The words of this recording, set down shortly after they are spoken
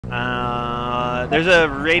There's a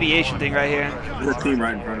radiation thing right here. There's a team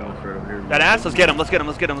right in front of us right over here. That ass? Let's get him. Let's get him.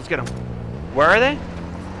 Let's get him. Let's get him. Where are they?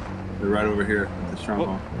 They're right over here at the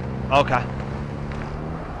stronghold. Okay.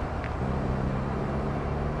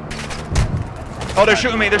 Oh, they're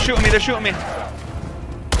shooting me. They're shooting me. They're shooting me.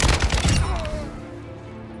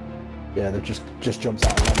 Yeah, they just jumps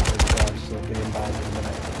out of the guys, so being bad in a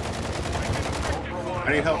minute.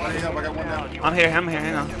 I need help. I need help. I got one down. I'm here. I'm here.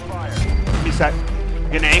 Hang on. Be set.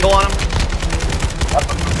 Get an angle on him.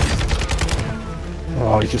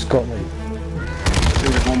 Oh, he just got me.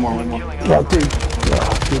 There's one more. Oh, dude.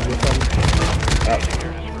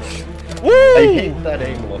 Woo! I hate that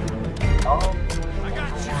angle.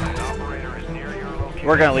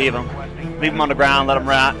 We're gonna leave him. Leave him on the ground. Let him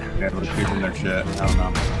rot. Yeah, let's keep them their shit. I don't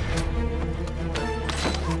know.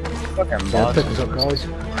 Fucking Yeah, pick us up, guys.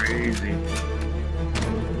 Crazy.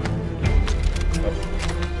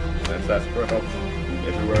 That's for help.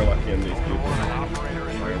 Everywhere like in these people.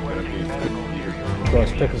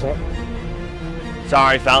 Guys, pick us up.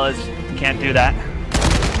 Sorry, fellas. Can't do that.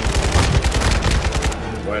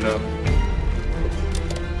 Why not?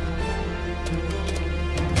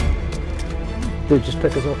 Dude, just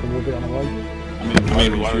pick us up and we'll be on the way. I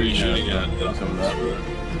mean, why are you shooting at some of that?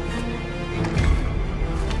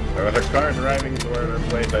 There was a car driving to where their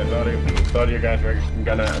place. I thought you guys were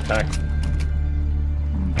gonna attack.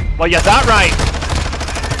 Well, you thought right.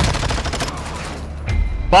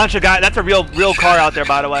 Bunch of guys. That's a real car out there,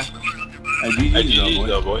 by the way. Hey, GG's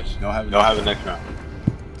though, boys. Don't have it next round.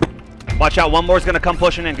 Watch out. One more's gonna come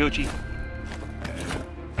pushing in, Gucci.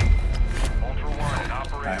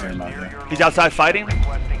 I hear him out there. He's outside fighting.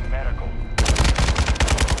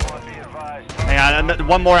 Hang on.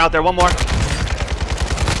 One more out there. One more.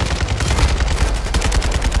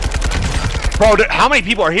 Bro, how many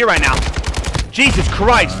people are here right now? Jesus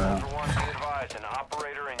Christ!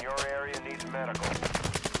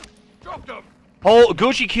 Oh,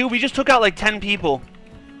 Gucci Q, we just took out like 10 people.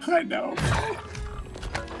 I know.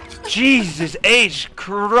 Jesus H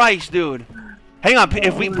Christ, dude. Hang on,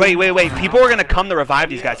 if we wait. People are gonna come to revive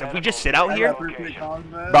these guys. If we just sit out here, bro.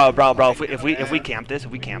 If we camp this,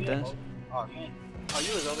 Oh,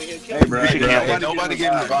 you was over here Hey, killing bro. We should camp. Nobody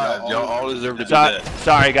getting revived. Y'all all deserve to be dead.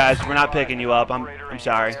 Sorry, guys, we're not picking you up. I'm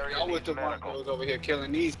sorry. Y'all was the one that was over here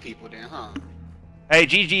killing these people then, huh? Hey,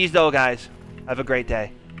 GG's though, guys. Have a great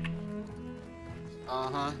day.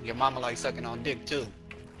 Uh-huh. Your mama like sucking on dick too.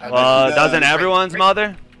 Doesn't everyone's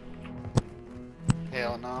mother?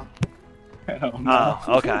 Hell no. Hell no.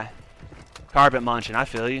 Oh, okay. Carpet munching, I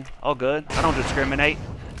feel you. All good. I don't discriminate.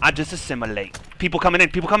 I just assimilate. People coming in.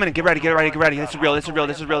 Get ready. This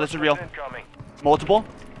is real. Multiple.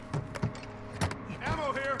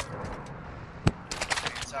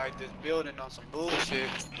 Inside this building on some bullshit.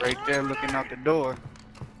 Right there looking out the door.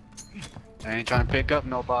 They ain't trying to pick up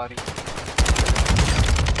nobody.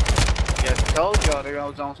 Yes, I told y'all they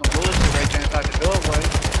was on some bullshit right there inside the doorway. They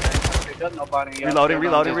ain't trying to pick up nobody. Reloading.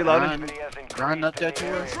 Run up there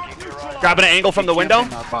to us. Grabbing an angle from the window.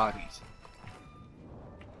 Our bodies.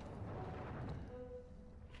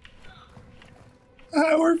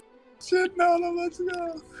 We're shitting on them. Let's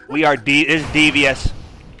go. We are it's devious.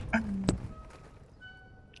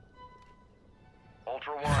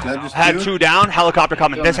 Had two down. Helicopter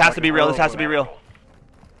coming. This has to be real.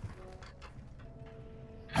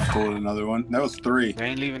 I pulled another one. That was 3. They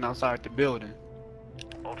ain't leaving outside the building.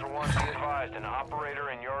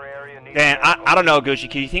 Dan, I don't know, Gucci.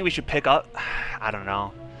 You think we should pick up? I don't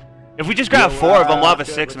know. If we just grab 4 of them, we'll have a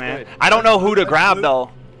 6, man. I don't know who to grab though,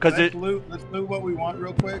 cause let's loot what we want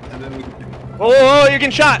real quick, and then we can. Oh, you're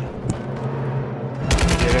getting shot. Yeah,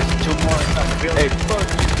 there's 2 more inside the building. Hey, fuck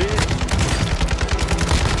you, bitch.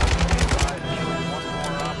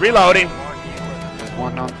 Reloading. There's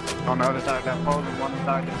one on the other side of that pole and one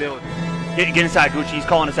inside the building. Get inside, Gucci. He's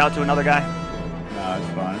calling us out to another guy. Nah, it's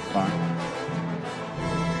fine.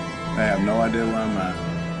 They have no idea where I'm at.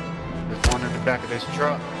 There's one in the back of this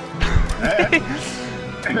truck.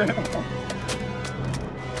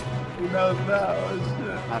 Who knows now? Oh,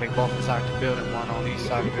 shit. Now they both inside the building, one on each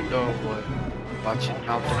side of the door, but watching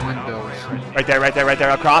out the windows. Right there.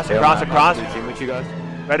 Across. See what you guys?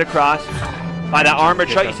 Right across. By that armored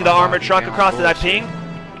truck. You see the armored truck across to that ping?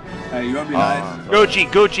 Hey, you wanna be nice?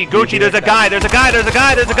 Gucci. There's a guy.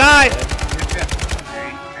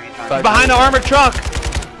 He's behind the armored truck.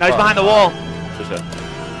 Now he's behind the wall.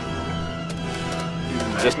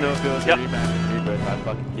 Just know if it was a rebound, I'd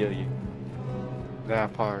fucking kill you.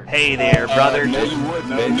 That part. Hey there, brother. No, you would,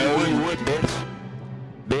 bitch.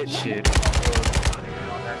 Bitch. Shit. On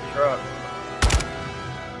that truck.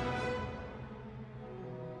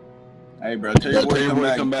 Hey, bro, tell your boy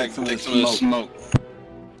to come back and take some of the smoke.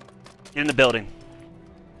 Get in the building.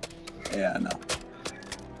 Yeah, I know.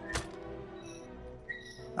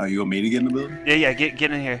 Oh, you want me to get in the building? Yeah,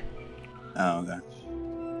 get in here. Oh, okay.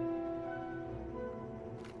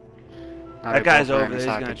 That guy's over there. He's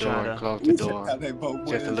gonna try to close the door.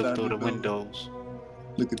 Just to look through the windows.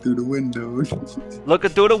 Looking through the windows. Looking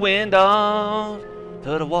through the window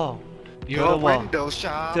to the wall. Your window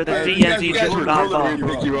shop. To the DMZ just about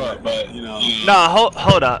pick you up, but you know. No,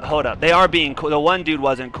 hold up. They are being cool. The one dude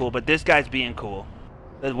wasn't cool, but this guy's being cool.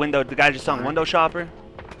 The guy just on window shopper.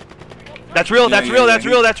 That's real. That's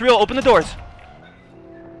real. Open the doors.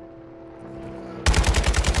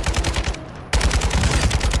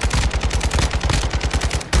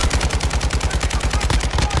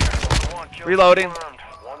 Reloading.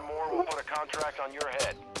 One more will put a contract on your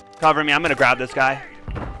head. Cover me. I'm gonna grab this guy.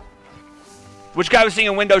 Which guy was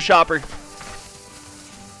seeing window shopper?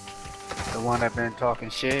 The one that been talking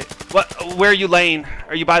shit. What? Where are you laying?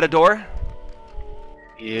 Are you by the door?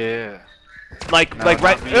 Yeah. Like No, right.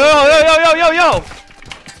 not me. Yo!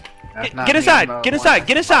 That's not Get me, inside. I'm the Get one inside. that's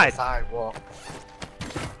Get inside. sidewalk.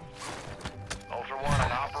 Ultra One,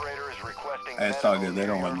 an operator is requesting. Hey, it's all good. They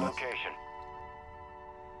don't want this. location.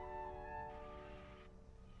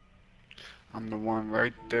 I'm the one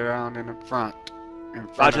right there on in the front.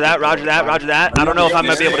 Roger that. I don't know if I'm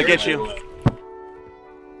gonna be able to get you.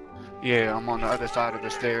 Yeah, I'm on the other side of the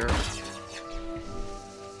stairs.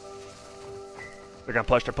 They're gonna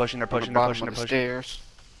push. They're pushing. On the bottom of the stairs.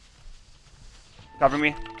 Cover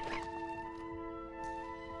me.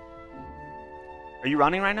 Are you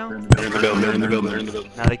running right now? They're in the building.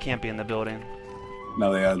 No, they can't be in the building.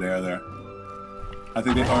 No, they are there. I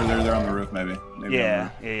think they're on the roof, maybe.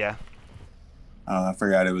 Yeah. Oh, I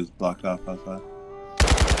forgot it was blocked off outside.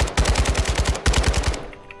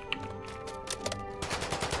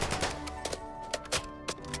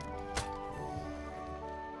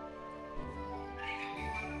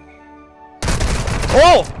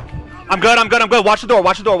 Oh! I'm good. Watch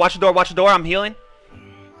the door. I'm healing.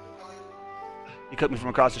 He cooked me from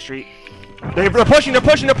across the street. They're pushing.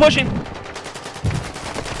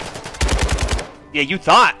 Yeah, you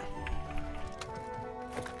thought.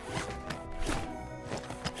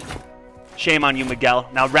 Shame on you, Miguel.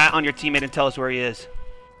 Now rat on your teammate and tell us where he is.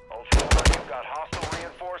 Ultra One, you've got hostile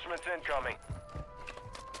reinforcements incoming.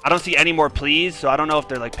 I don't see any more pleas, so I don't know if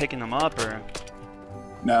they're like picking them up or...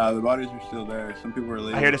 No, the bodies are still there. Some people are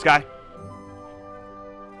leaving. I hear this guy.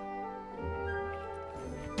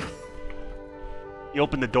 He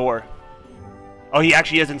opened the door. Oh, he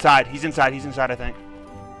actually is inside. He's inside, I think.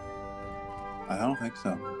 I don't think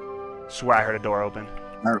so. Swear I heard a door open.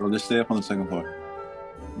 Alright, we'll just stay up on the second floor.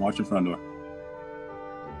 Watch the front door.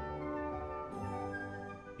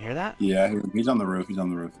 You hear that? Yeah, he's on the roof.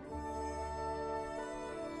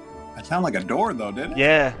 That sounded like a door, though, didn't it?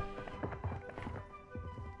 Yeah.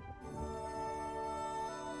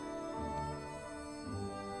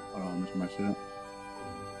 Hold on, I'm just my shit.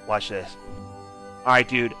 Watch this. Alright,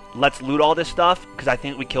 dude. Let's loot all this stuff, because I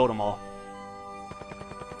think we killed them all.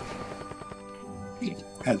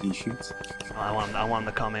 As he shoots. Oh, I want them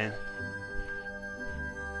to come in.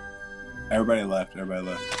 Everybody left.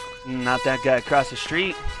 Not that guy across the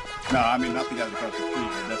street. No, I mean, not the guys across the street,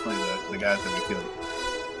 but definitely the guys that we killed.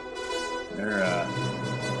 They're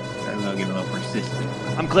getting a little persistent.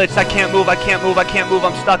 I'm glitched. I can't move. I'm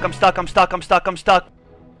stuck.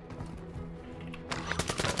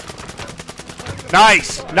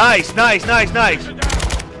 Nice.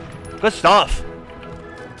 Good stuff.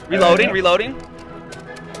 Reloading.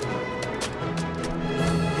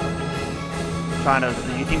 Trying to.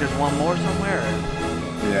 Do you think there's one more somewhere? Or?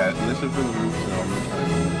 Yeah, this is for the roof, so I'm gonna try to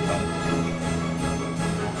move the top.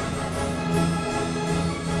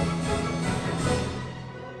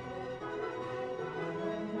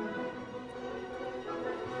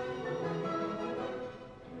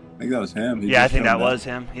 I think that was him. Yeah, I think that was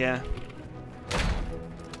him. Yeah.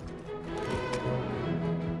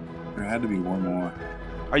 There had to be one more.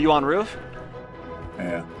 Are you on roof?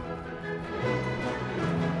 Yeah.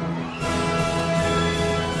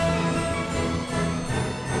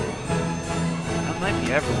 That might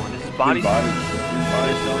be everyone. This is bodies. His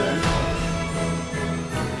body's still there.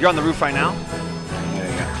 You're on the roof right now?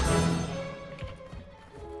 Yeah.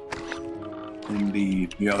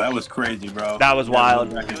 Indeed. Yo, that was crazy, bro. That was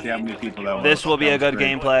wild. I can see how many people that was. This will be a good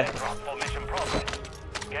gameplay. Mission progress.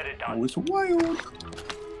 Get it done. Oh, it's wild.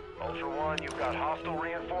 Ultra One, you've got hostile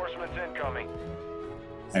reinforcements incoming.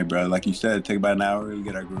 Hey, bro, like you said, take about an hour to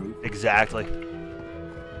get our groove. Exactly.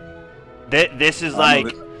 This is like...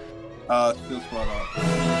 Still squad off.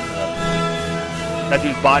 That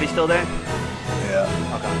dude's body still there?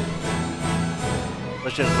 Yeah. Okay.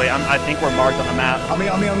 Let's just wait. I think we're marked on the map. On the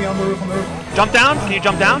roof. Jump down? Can you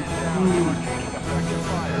jump down?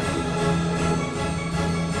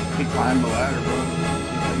 He climbed the ladder, bro.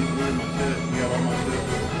 He's looting my shit. He got all my shit.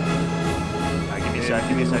 Alright, give me a sec.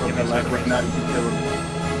 Give me a sec. Give me a sec. Right now, you can kill him.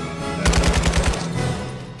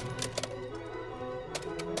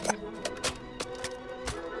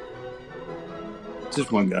 It's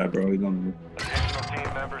just one guy, bro. He's on the roof. Additional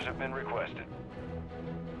team members have been requested.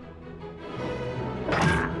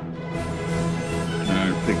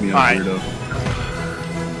 Alright, pick me up, All right. weirdo.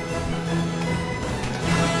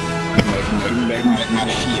 My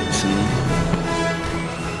shit, son.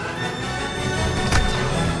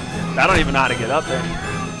 I don't even know how to get up there.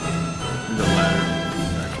 There's a ladder.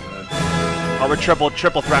 Oh, we're triple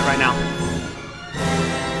threat right now.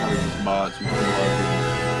 Probably just bots.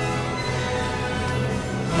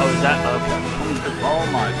 Oh, is that? Okay. Oh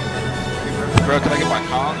my. Bro, can I get my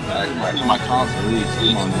cons back? I need my cons at least.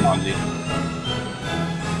 Come on, dude.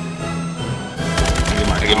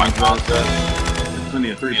 I get my cons back. There's plenty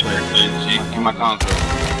of 3 players. Get my cons back.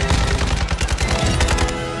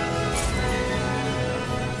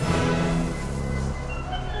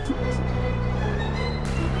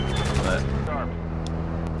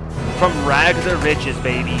 From rags to riches,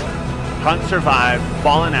 baby. Hunt survived,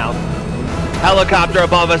 falling out. Helicopter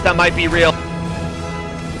above us, that might be real.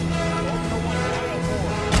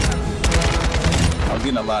 I was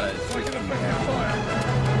getting a lot of.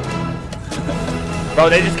 Bro,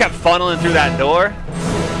 they just kept funneling through that door.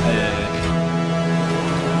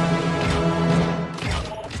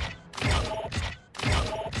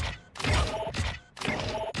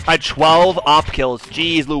 I had 12 op kills.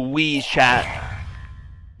 Jeez Louise, chat.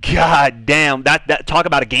 God damn. That talk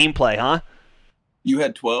about a gameplay, huh? You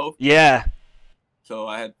had 12, Yeah. so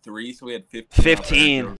I had 3, so we had 15. 15.